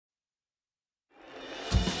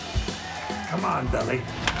Come on, Billy.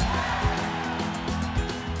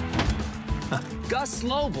 Gus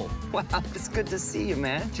Lobel. Wow, it's good to see you,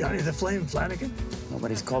 man. Johnny the Flame Flanagan?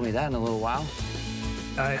 Nobody's called me that in a little while.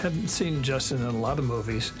 I hadn't seen Justin in a lot of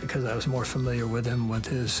movies because I was more familiar with him with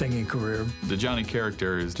his singing career. The Johnny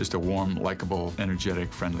character is just a warm, likable,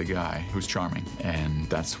 energetic, friendly guy who's charming, and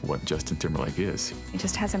that's what Justin Timberlake is. He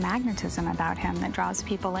just has a magnetism about him that draws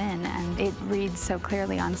people in, and it reads so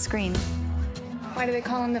clearly on screen. Why do they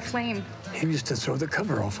call him the Flame? He used to throw the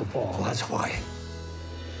cover off a ball, that's why.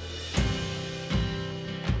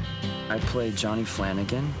 I play Johnny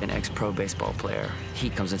Flanagan, an ex-pro baseball player. He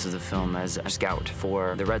comes into the film as a scout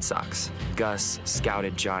for the Red Sox. Gus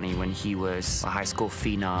scouted Johnny when he was a high school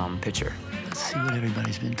phenom pitcher. Let's see what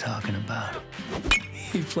everybody's been talking about.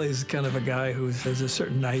 He plays kind of a guy who has a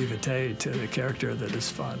certain naivete to the character that is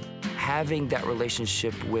fun. Having that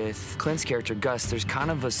relationship with Clint's character, Gus, there's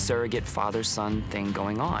kind of a surrogate father-son thing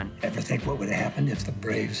going on. Ever think what would have happened if the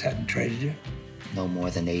Braves hadn't traded you? No more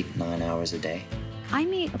than 8-9 hours a day. I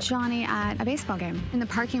meet Johnny at a baseball game in the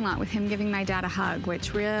parking lot with him giving my dad a hug,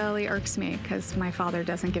 which really irks me because my father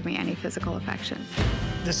doesn't give me any physical affection.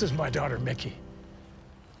 This is my daughter, Mickey.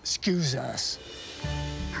 Excuse us.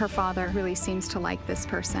 Her father really seems to like this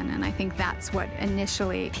person, and I think that's what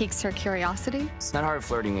initially piques her curiosity. It's not hard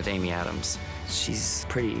flirting with Amy Adams. She's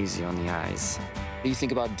pretty easy on the eyes. What do you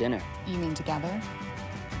think about dinner? You mean together?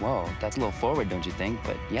 Whoa, that's a little forward, don't you think?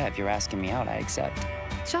 But yeah, if you're asking me out, I accept.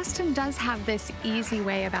 Justin does have this easy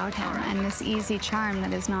way about him and this easy charm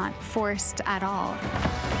that is not forced at all.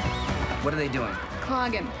 What are they doing?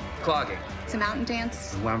 Clogging. Clogging. It's a mountain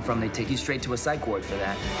dance. Where I'm from, they take you straight to a psych ward for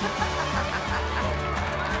that.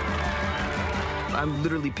 I'm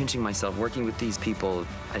literally pinching myself. Working with these people,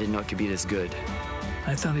 I didn't know it could be this good.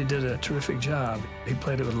 I thought he did a terrific job. He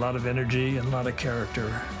played it with a lot of energy and a lot of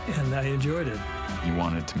character, and I enjoyed it. He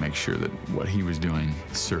wanted to make sure that what he was doing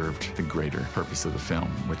served the greater purpose of the film,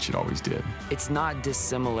 which it always did. It's not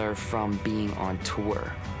dissimilar from being on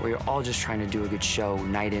tour, where you're all just trying to do a good show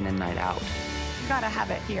night in and night out. You gotta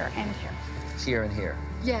have it here and here. Here and here.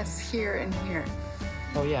 Yes, here and here.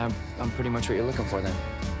 Oh yeah, I'm pretty much what you're looking for then.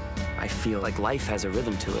 I feel like life has a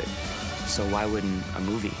rhythm to it. So why wouldn't a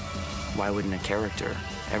movie? Why wouldn't a character?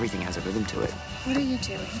 Everything has a rhythm to it. What are you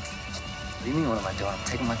doing? What do you mean, what am I doing? I'm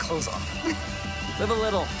taking my clothes off. Live a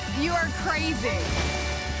little. You are crazy.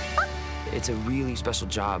 It's a really special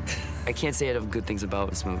job. I can't say enough good things about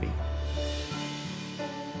this movie.